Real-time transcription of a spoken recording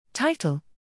Title: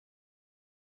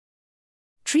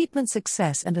 Treatment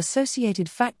Success and Associated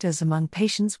Factors Among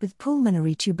Patients with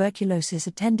Pulmonary Tuberculosis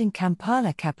Attending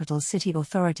Kampala Capital City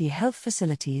Authority Health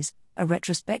Facilities, a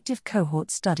Retrospective Cohort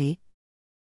Study.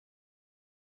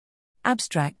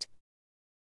 Abstract: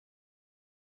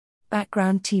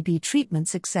 Background TB treatment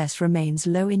success remains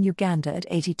low in Uganda at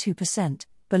 82%,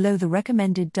 below the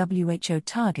recommended WHO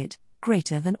target,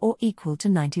 greater than or equal to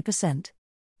 90%.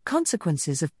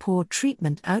 Consequences of poor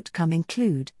treatment outcome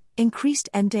include increased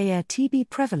end-of-year TB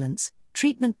prevalence,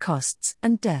 treatment costs,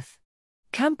 and death.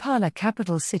 Kampala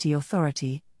Capital City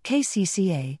Authority,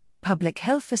 KCCA, public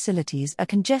health facilities are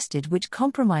congested, which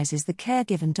compromises the care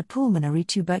given to pulmonary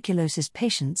tuberculosis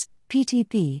patients,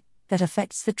 PTP, that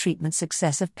affects the treatment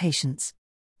success of patients.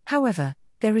 However,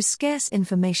 there is scarce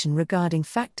information regarding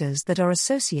factors that are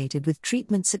associated with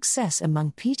treatment success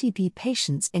among PTP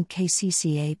patients in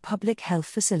KCCA public health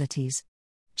facilities.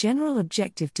 General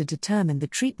objective to determine the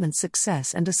treatment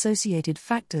success and associated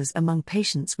factors among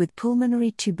patients with pulmonary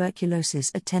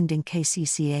tuberculosis attending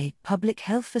KCCA public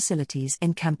health facilities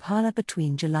in Kampala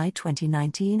between July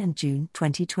 2019 and June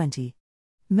 2020.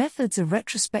 Methods: a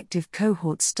retrospective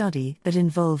cohort study that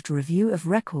involved review of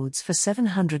records for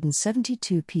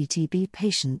 772 PTB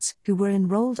patients who were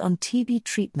enrolled on TB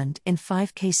treatment in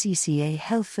 5 KCCA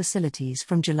health facilities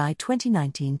from July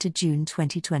 2019 to June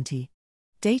 2020.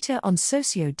 Data on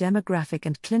socio-demographic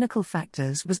and clinical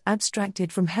factors was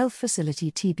abstracted from health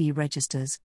facility TB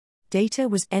registers. Data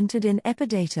was entered in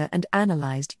Epidata and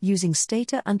analyzed using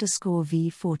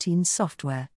Stata_v14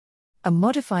 software. A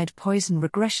modified Poisson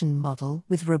regression model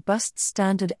with robust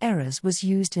standard errors was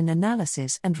used in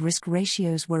analysis, and risk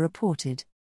ratios were reported.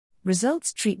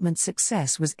 Results: treatment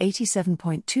success was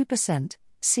 87.2%,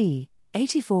 C,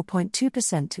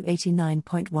 84.2% to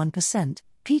 89.1%.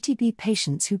 PTB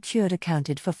patients who cured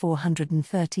accounted for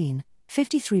 413,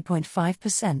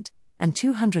 53.5%, and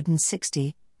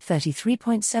 260,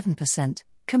 33.7%,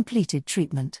 completed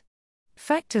treatment.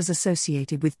 Factors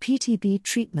associated with PTB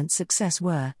treatment success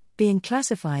were being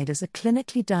classified as a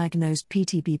clinically diagnosed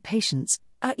PTB patients,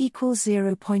 R equals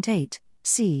 0.8,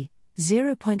 C,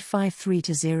 0.53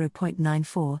 to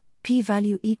 0.94,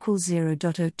 p-value equals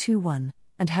 0.021,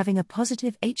 and having a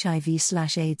positive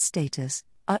HIV/AIDS status,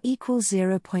 R equals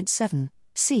 0.7,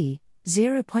 C,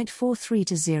 0.43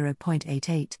 to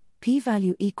 0.88,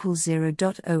 p-value equals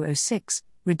 0.006,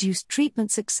 reduced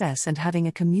treatment success, and having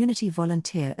a community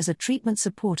volunteer as a treatment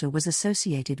supporter was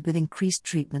associated with increased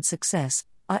treatment success,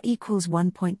 R equals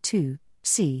 1.2,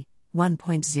 C,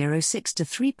 1.06 to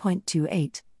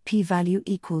 3.28, p-value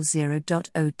equals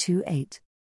 0.028.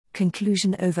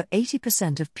 Conclusion: over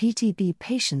 80% of PTB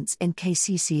patients in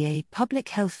KCCA public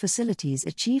health facilities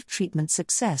achieve treatment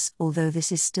success, although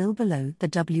this is still below the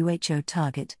WHO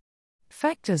target.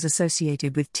 Factors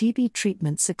associated with TB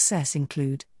treatment success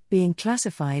include being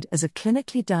classified as a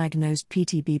clinically diagnosed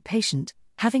PTB patient,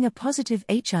 having a positive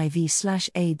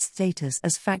HIV/AIDS status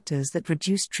as factors that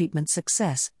reduce treatment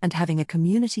success, and having a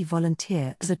community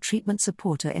volunteer as a treatment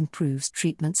supporter improves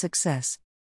treatment success.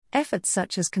 Efforts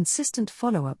such as consistent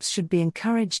follow-ups should be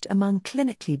encouraged among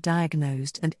clinically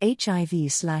diagnosed and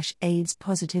HIV/AIDS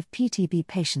positive PTB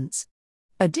patients.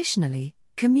 Additionally,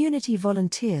 community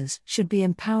volunteers should be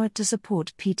empowered to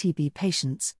support PTB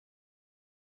patients.